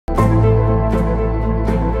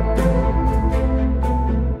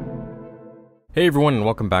Hey everyone, and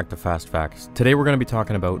welcome back to Fast Facts. Today we're going to be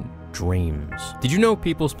talking about dreams. Did you know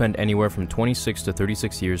people spend anywhere from 26 to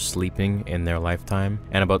 36 years sleeping in their lifetime,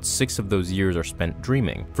 and about 6 of those years are spent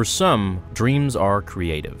dreaming? For some, dreams are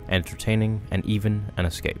creative, entertaining, and even an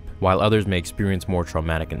escape. While others may experience more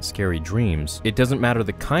traumatic and scary dreams, it doesn't matter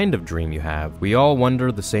the kind of dream you have, we all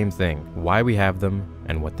wonder the same thing: why we have them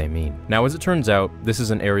and what they mean. Now, as it turns out, this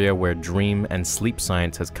is an area where dream and sleep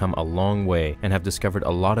science has come a long way and have discovered a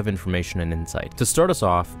lot of information and insight. To start us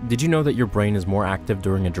off, did you know that your brain is more active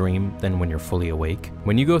during a dream than when you're fully awake?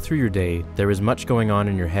 When you go through your day, there is much going on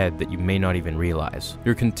in your head that you may not even realize.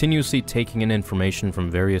 You're continuously taking in information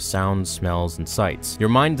from various sounds, smells, and sights. Your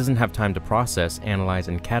mind doesn't have time to process, analyze,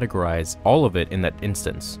 and categorize all of it in that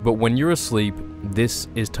instance. But when you're asleep, this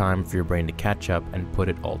is time for your brain to catch up and put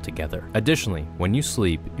it all together. Additionally, when you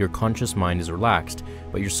sleep, your conscious mind is relaxed,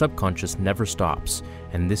 but your subconscious never stops,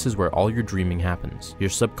 and this is where all your dreaming happens. Your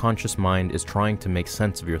subconscious mind is trying to make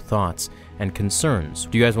sense of your thoughts and concerns.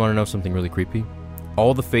 Do you guys want to know something really creepy?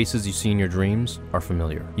 All the faces you see in your dreams are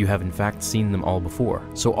familiar. You have in fact seen them all before.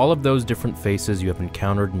 So all of those different faces you have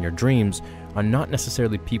encountered in your dreams are not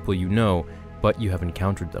necessarily people you know, but you have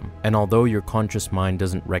encountered them. And although your conscious mind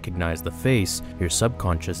doesn't recognize the face, your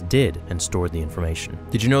subconscious did and stored the information.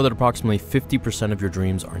 Did you know that approximately 50% of your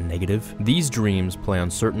dreams are negative? These dreams play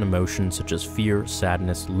on certain emotions such as fear,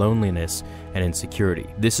 sadness, loneliness, and insecurity.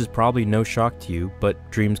 This is probably no shock to you,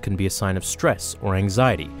 but dreams can be a sign of stress or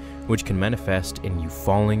anxiety, which can manifest in you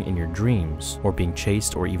falling in your dreams or being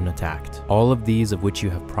chased or even attacked. All of these of which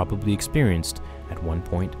you have probably experienced at one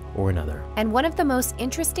point or another. And one of the most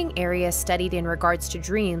interesting areas studied in regards to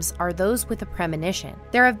dreams are those with a premonition.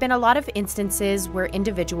 There have been a lot of instances where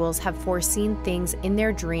individuals have foreseen things in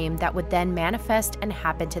their dream that would then manifest and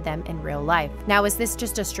happen to them in real life. Now, is this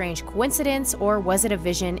just a strange coincidence, or was it a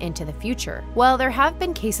vision into the future? Well, there have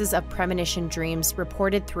been cases of premonition dreams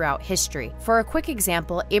reported throughout history. For a quick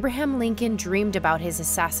example, Abraham Lincoln dreamed about his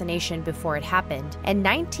assassination before it happened, and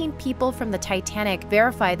 19 people from the Titanic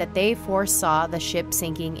verified that they foresaw the ship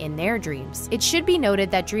sinking in their dreams. It should be noted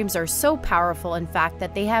that dreams are so powerful, in fact,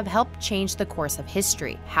 that they have helped change the course of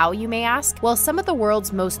history. How, you may ask? Well, some of the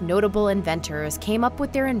world's most notable inventors came up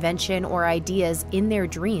with their invention or ideas in their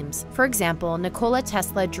dreams. For example, Nikola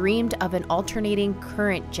Tesla dreamed of an alternating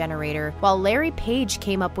current generator, while Larry Page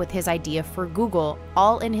came up with his idea for Google,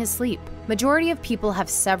 all in his sleep. Majority of people have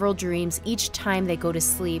several dreams each time they go to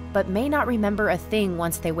sleep, but may not remember a thing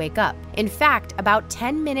once they wake up. In fact, about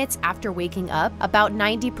 10 minutes after waking up, about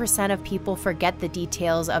 90% of people forget the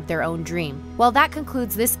details of their own dream. Well, that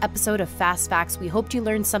concludes this episode of Fast Facts. We hope you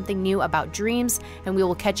learned something new about dreams, and we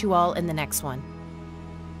will catch you all in the next one.